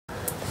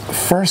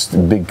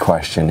first big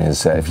question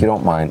is, if you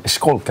don't mind,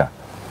 Shkolka.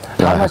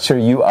 How much are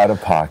you out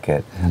of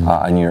pocket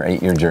on your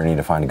 8-year journey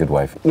to find a good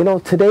wife? You know,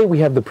 today we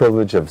have the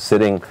privilege of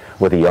sitting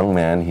with a young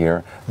man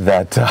here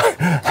that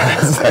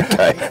has...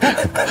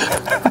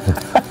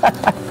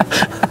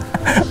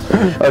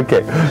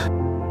 Okay.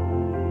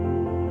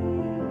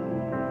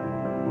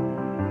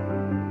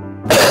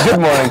 Good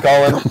morning,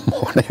 Colin. Good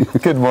morning.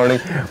 Good morning.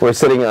 We're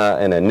sitting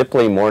in a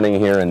nipply morning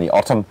here in the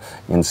autumn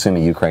in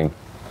Sumy, Ukraine,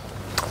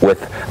 with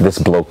this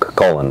bloke,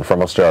 Colin,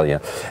 from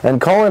Australia.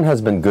 And Colin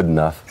has been good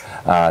enough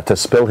to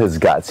spill his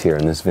guts here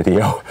in this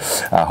video.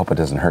 I hope it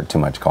doesn't hurt too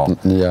much, Colin.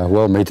 Yeah,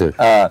 well, me too.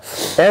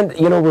 And,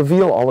 you know,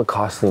 reveal all the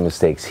costly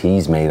mistakes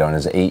he's made on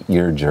his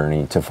 8-year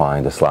journey to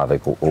find a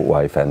Slavic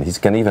wife. And he's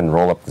going to even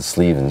roll up the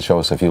sleeve and show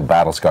us a few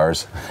battle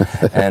scars.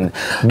 And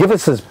give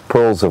us his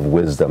pearls of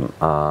wisdom.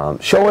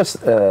 Show us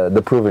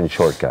the proven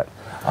shortcut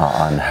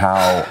on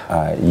how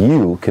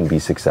you can be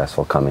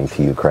successful coming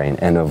to Ukraine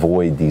and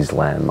avoid these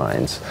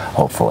landmines,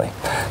 hopefully.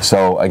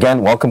 So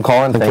again, welcome,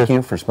 Colin. Thank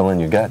you for spilling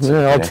your guts.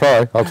 Yeah,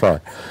 I'll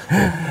try.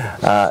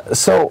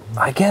 So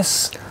I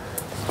guess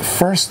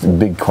first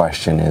big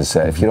question is,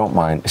 if you don't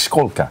mind,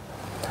 Shkolka.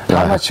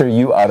 How much are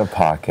you out of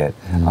pocket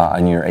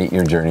on your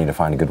 8-year journey to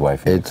find a good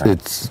wife?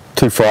 It's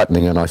too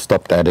frightening, and I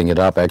stopped adding it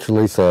up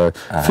actually. So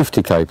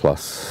 50k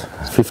plus,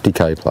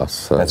 50k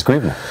plus. That's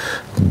grivna.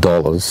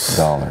 Dollars.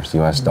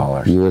 US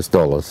dollars. US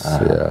dollars.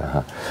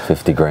 Yeah.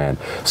 50 grand.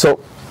 So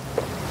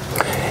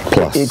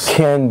plus. It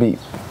can be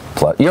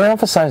plus. You're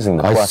emphasizing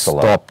the plus a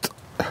lot.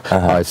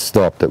 I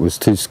stopped. It was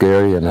too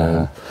scary,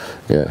 and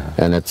yeah,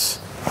 and it's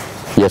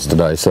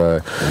yesterday, so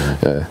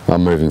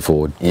I'm moving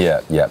forward. Yeah.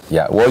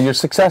 Well, you're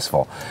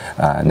successful.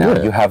 Now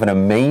you have an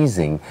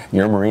amazing,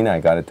 your Marina, I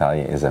got to tell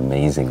you, is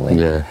amazingly.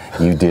 Yeah.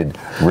 You did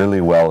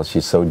really well.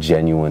 She's so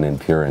genuine and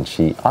pure, and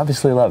she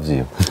obviously loves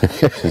you.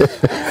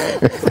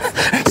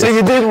 So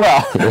you did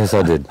well. Yes,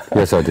 I did.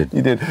 Yes, I did.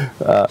 You did.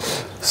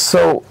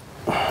 So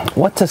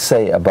what to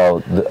say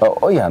about,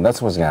 yeah,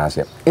 that's what I was going to ask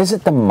you. Is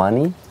it the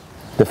money,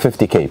 the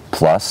 50k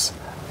plus,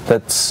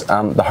 that's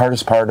the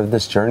hardest part of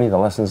this journey, the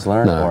lessons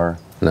learned? No. Or?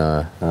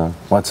 No.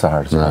 What's the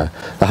hardest part?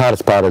 The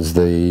hardest part is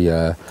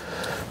the,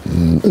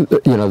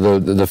 you know,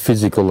 the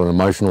physical and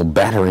emotional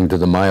battering to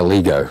the male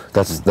ego.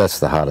 That's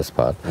the hardest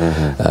part.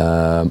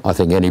 I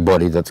think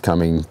anybody that's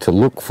coming to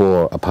look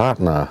for a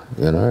partner,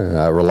 you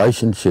know, a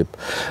relationship,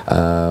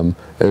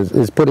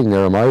 is putting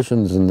their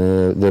emotions and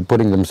they're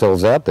putting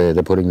themselves out there.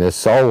 They're putting their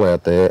soul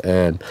out there,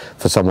 and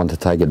for someone to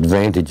take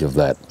advantage of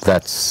that,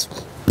 that's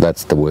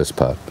the worst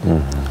part.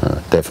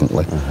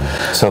 Definitely.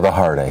 So the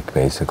heartache,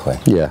 basically.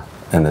 Yeah.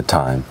 And the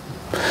time.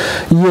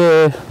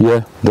 Yeah,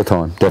 the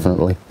time,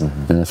 definitely.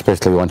 And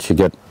especially once you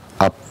get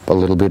up a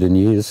little bit in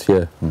years,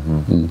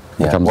 becomes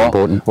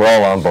important. We're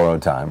all on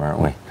borrowed time,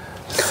 aren't we?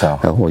 So.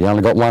 Well, you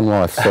only got one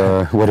life,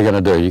 so what are you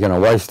going to do? You're going to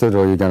waste it,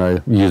 or you're going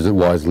to use it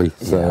wisely.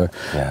 So,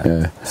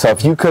 So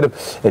if you could have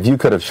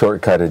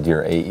shortcutted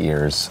your 8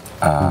 years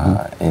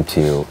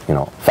into, you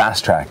know,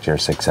 fast-tracked your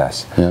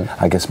success,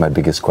 I guess my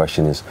biggest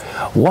question is,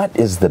 what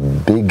is the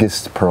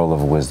biggest pearl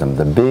of wisdom,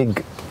 the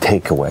big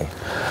takeaway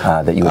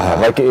that you would have?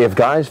 Like, if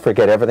guys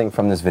forget everything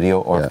from this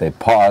video, or if they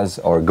pause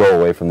or go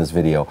away from this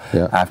video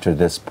after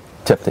this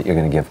tip that you're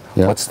going to give,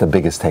 what's the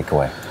biggest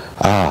takeaway?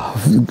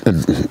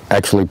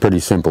 Actually pretty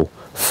simple.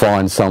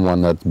 Find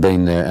someone that's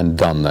been there and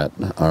done that,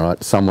 all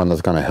right? Someone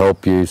that's going to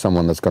help you,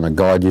 someone that's going to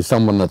guide you,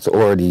 someone that's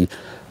already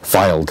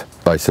failed,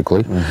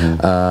 basically,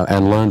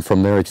 and learn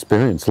from their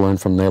experience, learn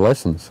from their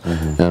lessons.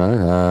 You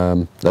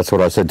know, that's what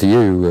I said to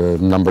you a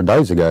number of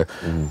days ago.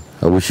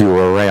 I wish you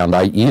were around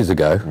 8 years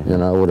ago. You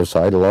know, I would have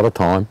saved a lot of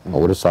time. I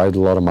would have saved a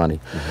lot of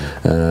money.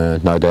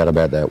 No doubt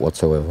about that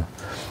whatsoever.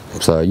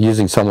 So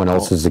using someone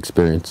else's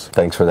experience.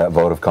 Thanks for that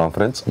vote of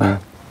confidence.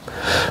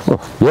 Well,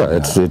 yeah,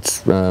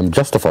 it's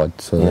justified.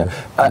 So.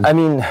 I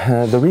mean,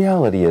 the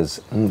reality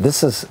is,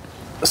 this is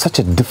such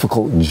a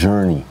difficult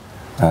journey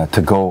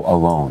to go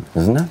alone,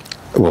 isn't it?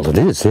 Well, it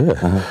is, yeah.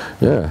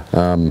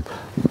 To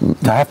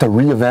have to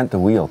reinvent the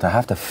wheel, to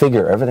have to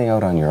figure everything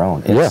out on your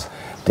own. It's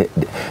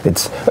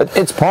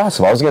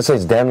possible. I was going to say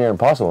it's damn near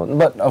impossible,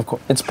 but of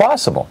course it's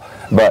possible.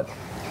 But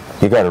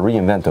you got to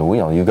reinvent the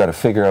wheel. You got to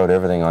figure out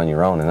everything on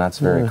your own, and that's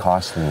very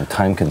costly and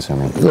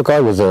time-consuming. Look, I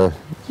was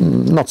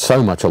not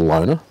so much a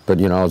loner, but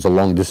you know, I was a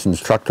long-distance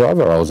truck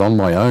driver. I was on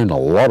my own a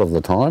lot of the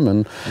time,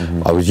 and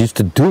I was used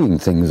to doing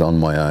things on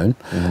my own.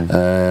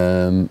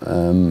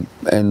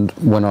 And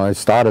when I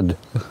started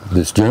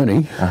this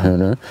journey, you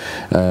know,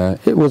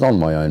 it was on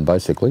my own,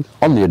 basically,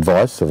 on the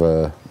advice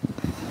of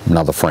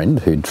another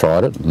friend who'd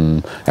tried it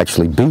and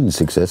actually been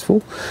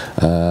successful,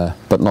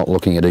 but not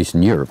looking at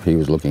Eastern Europe. He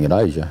was looking at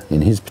Asia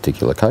in his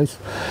particular case.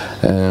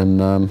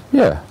 And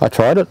yeah, I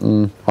tried it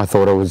and I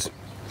thought I was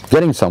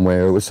getting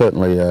somewhere. It was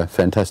certainly a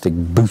fantastic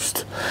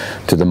boost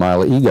to the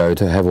male ego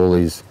to have all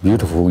these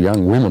beautiful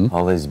young women.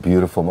 All these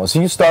beautiful.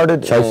 So you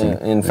started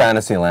in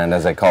Fantasyland,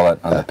 as I call it,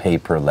 on the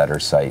pay-per-letter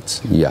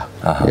sites. Yeah,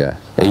 yeah.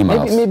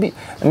 Emails.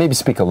 Maybe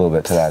speak a little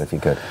bit to that if you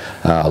could.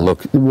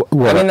 Look,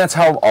 I mean, that's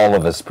how all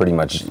of us pretty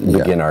much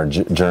begin our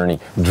journey,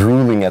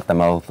 drooling at the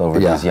mouth over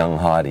these young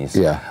hotties.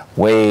 Yeah.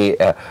 way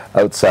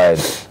outside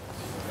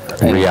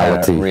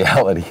reality.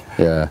 Reality.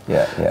 Yeah.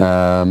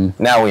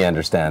 Now we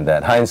understand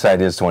that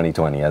hindsight is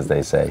 20/20, as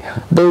they say.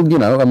 But you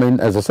know, I mean,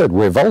 as I said,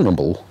 we're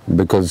vulnerable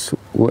because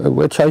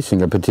we're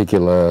chasing a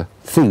particular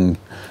thing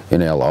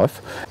in our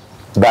life.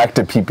 Back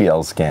to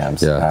PPL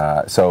scams.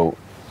 Yeah. So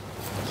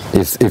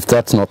if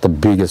that's not the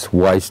biggest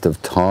waste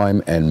of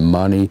time and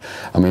money,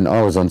 I mean,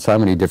 I was on so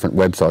many different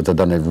websites, I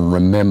don't even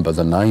remember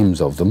the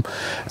names of them,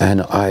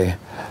 and I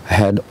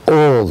had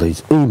all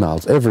these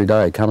emails every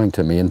day coming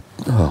to me, and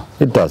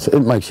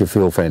it makes you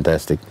feel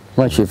fantastic,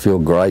 makes you feel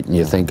great, and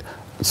you think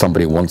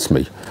somebody wants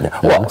me. Yeah.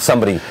 Well,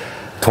 somebody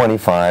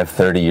 25,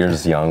 30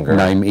 years younger.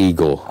 Name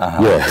Igor.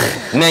 Yeah.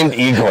 Named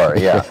Igor,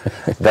 yeah.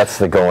 That's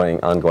the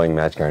ongoing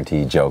match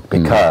guarantee joke,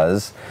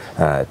 because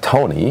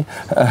Tony,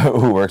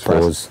 who works for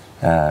us,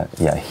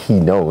 he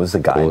knows a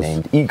guy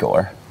named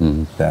Igor.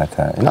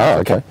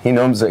 Okay. He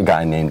knows a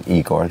guy named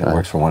Igor that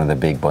works for one of the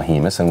big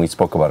behemoths, and we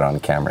spoke about it on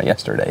camera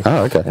yesterday.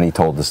 And he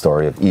told the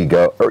story of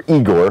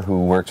Igor,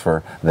 who worked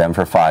for them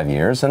for 5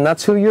 years, and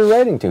that's who you're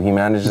writing to. He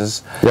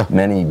manages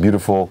many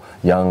beautiful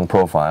young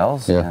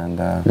profiles, and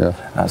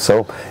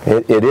so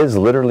it is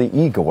literally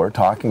Igor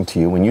talking to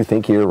you when you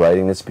think you're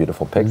writing this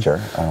beautiful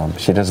picture.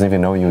 She doesn't even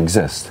know you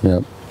exist.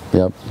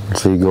 Yep,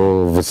 it's Igor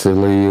or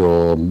Vasily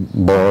or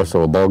Boris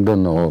or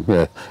Bogdan or,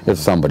 it's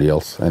somebody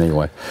else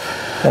anyway.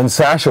 And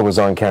Sasha was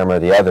on camera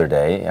the other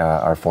day,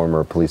 our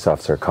former police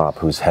officer cop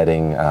who's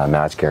heading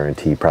Match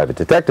Guarantee Private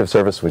Detective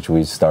Service, which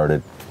we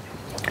started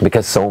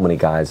because so many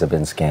guys have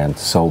been scammed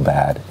so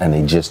bad, and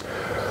they just,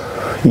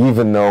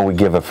 even though we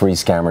give a free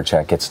scammer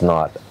check, it's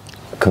not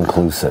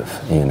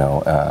conclusive. You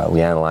know,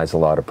 we analyze a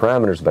lot of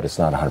parameters, but it's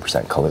not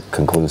 100%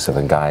 conclusive.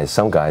 And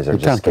some guys are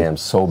just scammed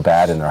so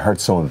bad and their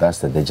heart's so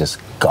invested, they just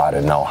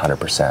gotta know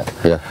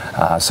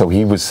 100%. So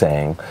he was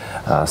saying,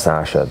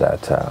 Sasha,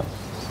 that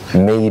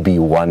maybe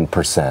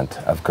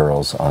 1% of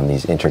girls on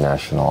these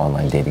international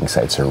online dating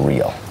sites are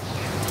real.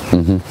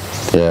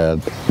 Yeah,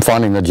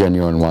 finding the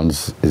genuine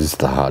ones is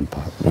the hard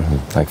part.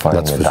 Like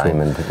finding a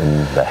diamond in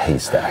the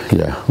haystack.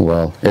 Yeah,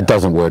 well, it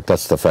doesn't work,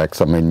 that's the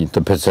facts. I mean,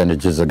 the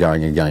percentages are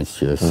going against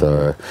you.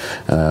 So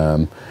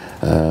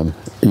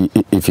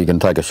if you can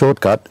take a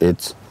shortcut,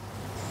 it's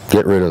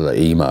get rid of the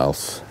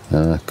emails,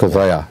 because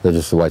they're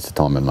just a waste of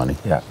time and money.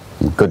 Yeah,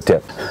 good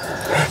tip.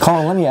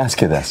 Colin, let me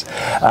ask you this.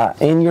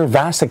 In your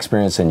vast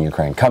experience in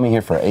Ukraine, coming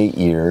here for 8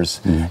 years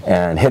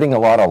and hitting a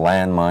lot of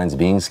landmines,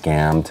 being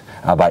scammed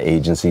by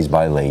agencies,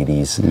 by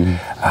ladies,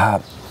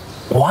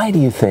 why do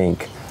you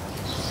think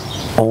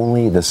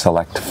only the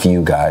select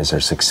few guys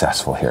are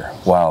successful here,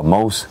 while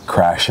most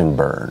crash and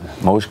burn?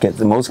 Most get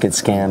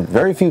scammed.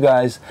 Very few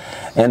guys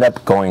end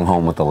up going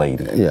home with the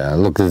lady. Yeah,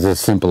 look, there's a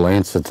simple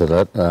answer to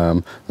that.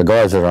 The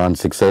guys that are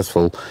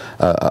unsuccessful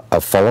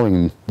are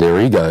following their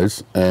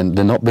egos, and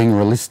they're not being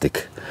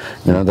realistic.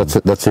 You know,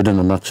 that's it in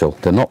a nutshell.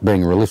 They're not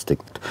being realistic.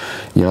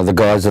 You know, the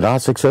guys that are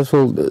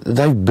successful,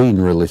 they've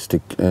been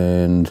realistic,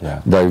 and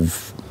they've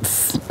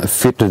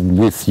fitted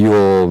with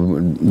your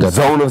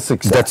zone of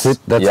success.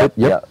 That's it.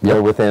 Yep.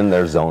 They're within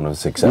their zone of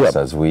success,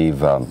 as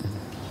we've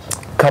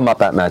come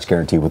up at Match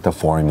Guarantee with the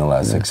formula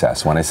of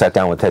success. When I sat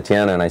down with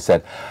Tatiana and I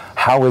said,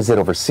 how is it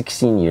over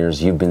 16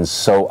 years you've been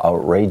so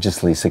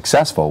outrageously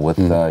successful with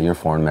your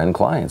foreign men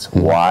clients?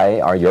 Why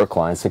are your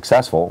clients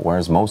successful,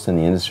 whereas most in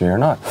the industry are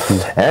not?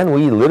 And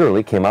we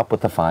literally came up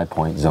with the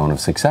 5-point zone of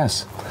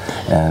success.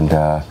 And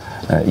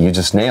you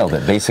just nailed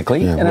it,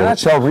 basically. In a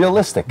nutshell,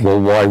 realistic. Well,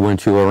 why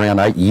weren't you around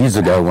 8 years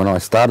ago when I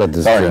started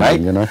this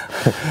journey, you know?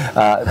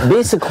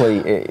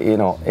 Basically, you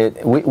know,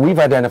 we've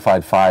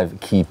identified 5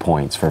 key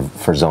points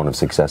for zone of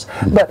success,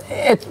 but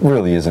it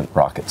really isn't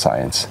rocket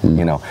science.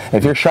 You know,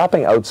 if you're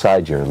shopping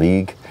outside your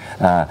league,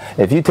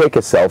 if you take a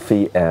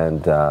selfie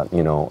and,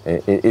 you know,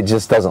 it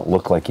just doesn't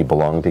look like you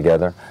belong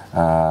together,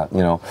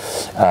 you know,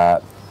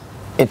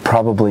 it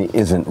probably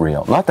isn't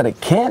real. Not that it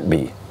can't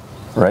be.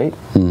 Right?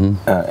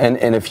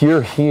 And if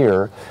you're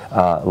here,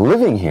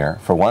 living here,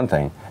 for one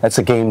thing, that's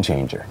a game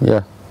changer.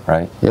 Yeah.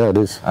 Right? Yeah, it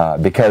is.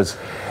 Because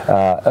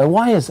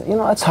why is, you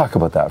know, let's talk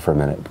about that for a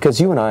minute. Because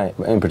you and I,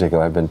 in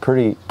particular, have been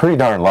pretty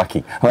darn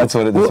lucky. That's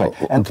what it is.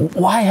 And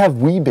why have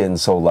we been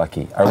so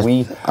lucky? I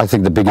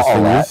think the biggest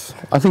thing is,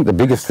 the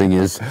biggest thing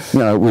is, you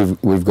know,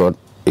 we've got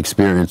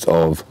experience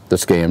of the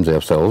scams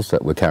ourselves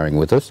that we're carrying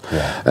with us,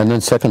 and then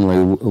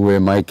secondly,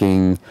 we're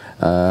making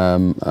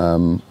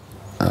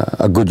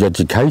a good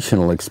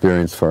educational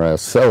experience for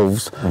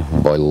ourselves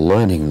by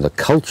learning the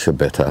culture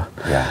better.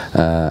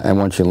 And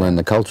once you learn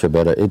the culture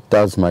better, it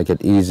does make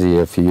it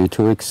easier for you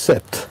to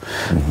accept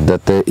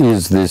that there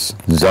is this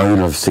zone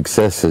of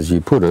success, as you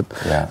put it,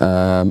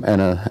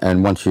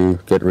 and once you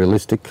get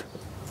realistic,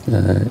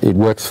 it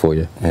works for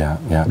you.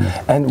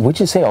 And would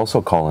you say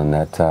also, Colin,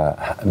 that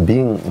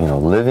being, you know,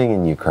 living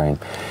in Ukraine,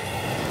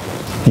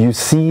 you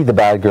see the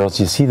bad girls,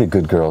 you see the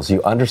good girls,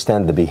 you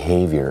understand the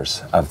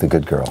behaviors of the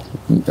good girl.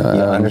 You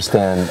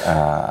understand...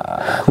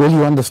 well,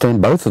 you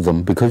understand both of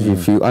them, because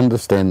if you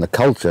understand the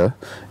culture,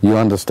 you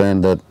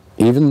understand that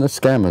even the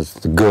scammers,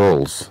 the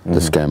girls, the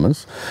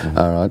scammers,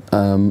 all right,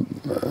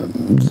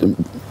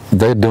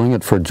 they're doing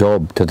it for a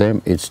job. To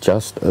them, it's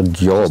just a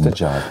job. Just a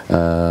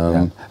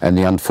job. And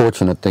the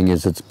unfortunate thing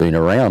is, it's been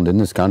around in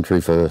this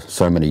country for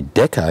so many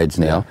decades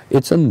now.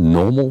 It's a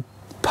normal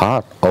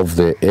part of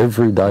their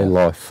everyday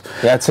life.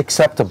 Yeah, it's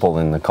acceptable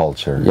in the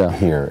culture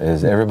here.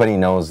 Is everybody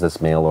knows this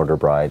mail order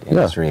bride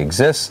industry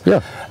exists.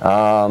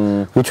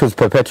 Which was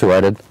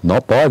perpetuated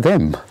not by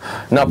them.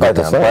 Not by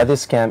them, by the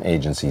scam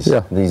agencies.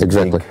 These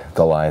big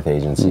Goliath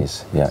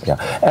agencies.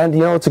 And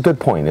you know, it's a good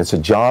point. It's a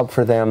job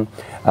for them.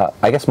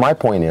 I guess my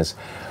point is,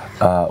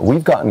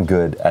 we've gotten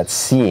good at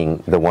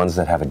seeing the ones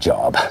that have a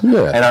job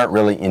and aren't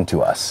really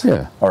into us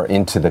or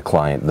into the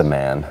client, the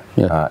man.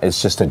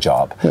 It's just a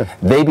job.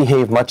 They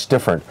behave much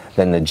different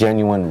than the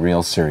genuine,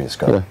 real, serious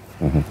girl.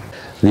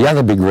 The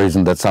other big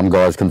reason that some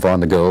guys can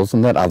find the girls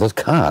and that others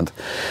can't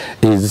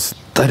is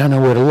they don't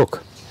know where to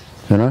look.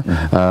 You know,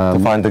 to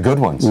find the good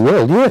ones.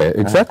 Well, yeah,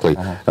 exactly.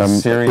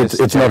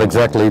 It's not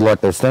exactly like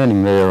they're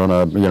standing there on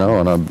a, you know,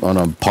 on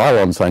a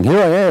pylon saying,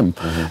 "Here I am."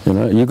 You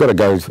know, you got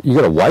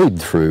to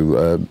wade through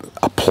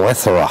a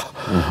plethora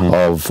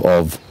of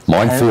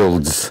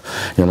minefields.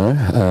 You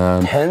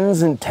know,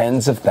 tens and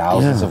tens of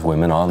thousands of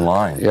women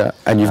online.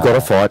 And you've got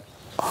to fight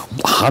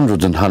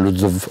hundreds and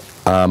hundreds of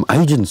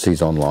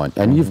agencies online,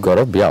 and you've got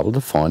to be able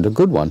to find a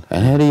good one.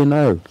 And how do you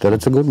know that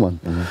it's a good one?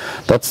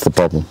 That's the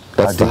problem.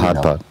 That's the hard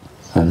part.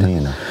 How do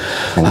you know?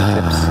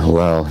 Any tips?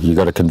 Well, you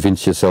got to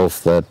convince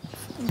yourself that,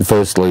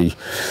 firstly,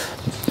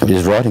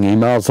 is writing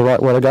emails the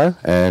right way to go?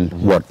 And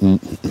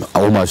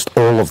almost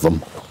all of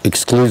them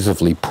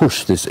exclusively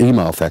push this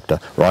email factor.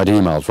 Write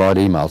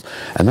emails,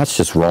 and that's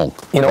just wrong.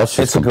 You know, that's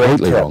just it's a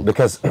great tip, wrong.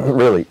 because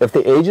really, if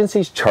the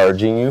agency's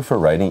charging you for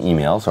writing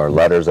emails, or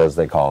letters as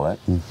they call it,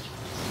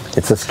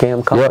 it's a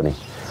scam company.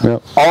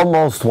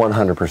 Almost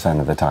 100%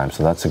 of the time,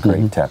 so that's a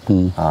great tip.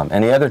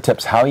 Any other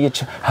tips? How do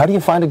you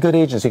find a good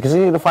agency? Because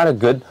you need to find a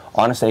good,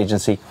 honest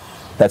agency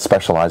that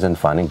specializes in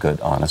finding good,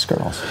 honest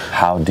girls.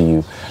 How do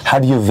you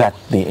vet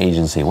the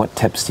agency? What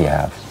tips do you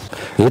have?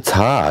 It's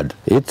hard.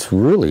 It's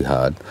really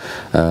hard.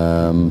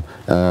 You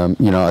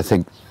know, I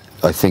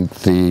think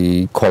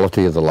the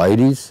quality of the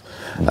ladies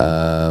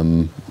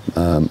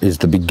is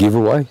the big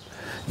giveaway.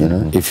 You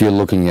know, if you're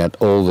looking at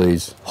all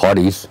these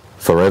hotties.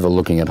 Forever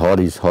looking at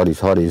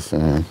hotties,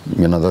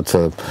 you know, that's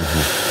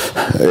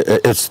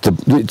it's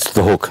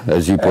the hook,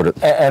 as you put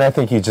it. And I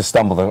think you just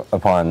stumbled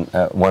upon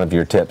one of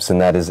your tips,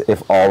 and that is,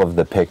 if all of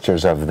the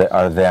pictures are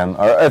them,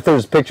 or if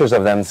there's pictures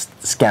of them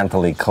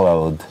scantily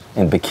clothed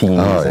in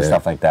bikinis and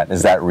stuff like that,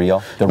 is that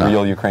real? The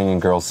real Ukrainian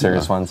girls,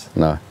 serious ones?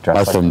 No,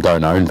 most of them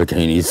don't own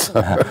bikinis.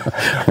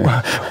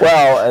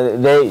 Well,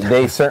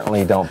 they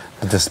certainly don't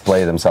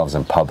display themselves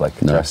in public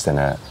dressed in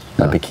a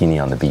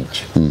bikini on the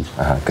beach.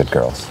 Good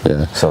girls.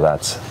 So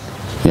that's,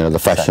 you know, the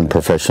fashion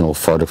professional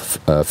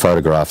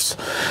photographs.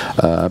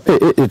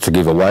 It's a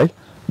giveaway,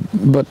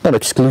 but not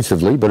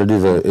exclusively. But it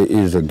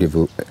is a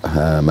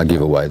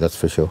giveaway. That's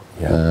for sure.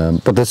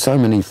 But there's so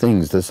many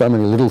things. There's so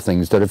many little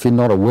things that if you're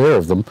not aware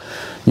of them,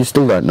 you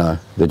still don't know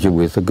that you're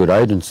with a good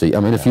agency. I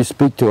mean, if you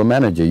speak to a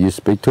manager, you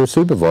speak to a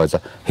supervisor,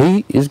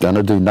 he is going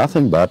to do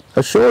nothing but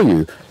assure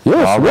you,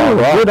 yes, we're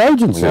a good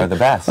agency. We are the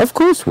best. Of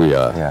course we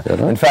are. You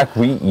know? In fact,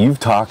 you've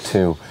talked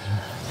to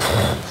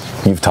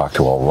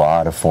a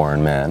lot of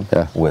foreign men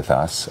with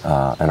us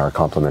in our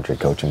complimentary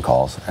coaching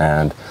calls,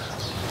 and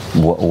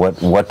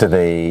what do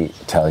they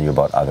tell you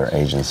about other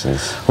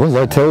agencies? Well,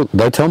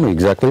 they tell me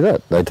exactly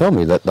that. They tell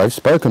me that they've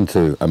spoken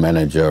to a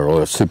manager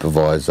or a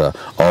supervisor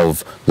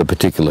of the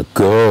particular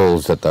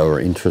girls that they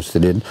were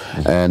interested in,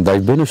 and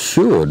they've been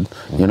assured,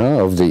 you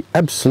know, of the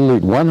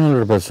absolute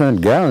 100%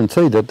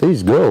 guarantee that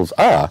these girls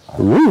are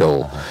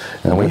real.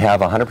 And we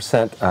have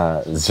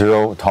 100%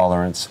 zero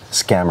tolerance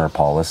scammer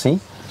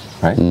policy,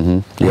 right?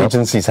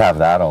 Agencies have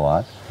that a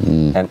lot,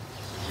 and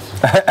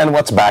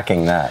what's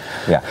backing that?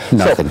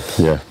 Nothing.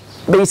 So,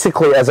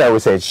 basically, as I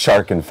always say, it's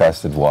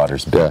shark-infested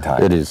waters, big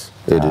time. It is.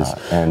 It is.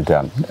 And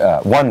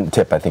one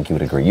tip, I think you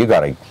would agree: you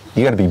gotta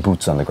be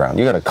boots on the ground.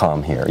 You gotta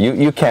come here.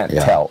 You can't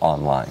tell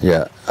online.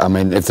 I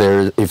mean, if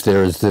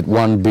there is that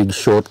one big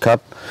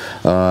shortcut,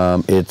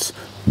 it's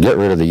get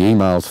rid of the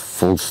emails,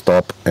 full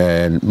stop,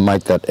 and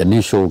make that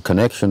initial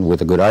connection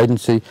with a good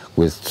agency,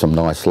 with some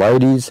nice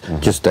ladies,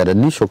 just that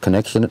initial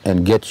connection,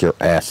 and get your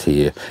ass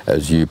here,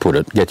 as you put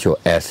it, get your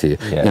ass here.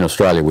 In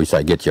Australia we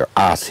say get your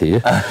ass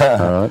here,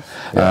 all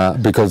right?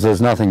 Because there's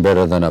nothing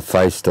better than a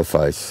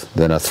face-to-face,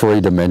 than a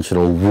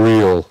three-dimensional,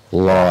 real,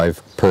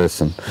 live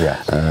person.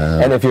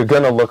 And if you're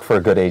going to look for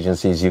good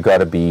agencies, you've got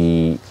to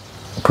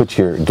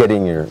get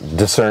in your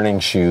discerning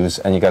shoes,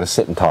 and you got to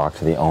sit and talk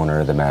to the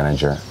owner or the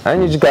manager,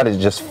 and you just got to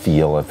just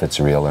feel if it's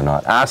real or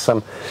not. Ask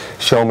them,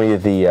 show me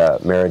the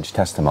marriage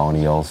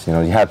testimonials. You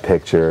know, you have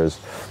pictures.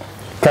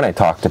 Can I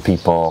talk to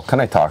people? Can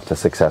I talk to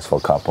successful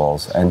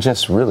couples? And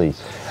just really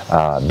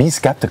be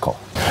skeptical.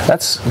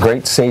 That's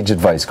great sage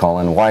advice,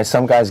 Colin. Why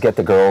some guys get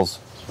the girls,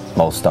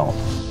 most don't.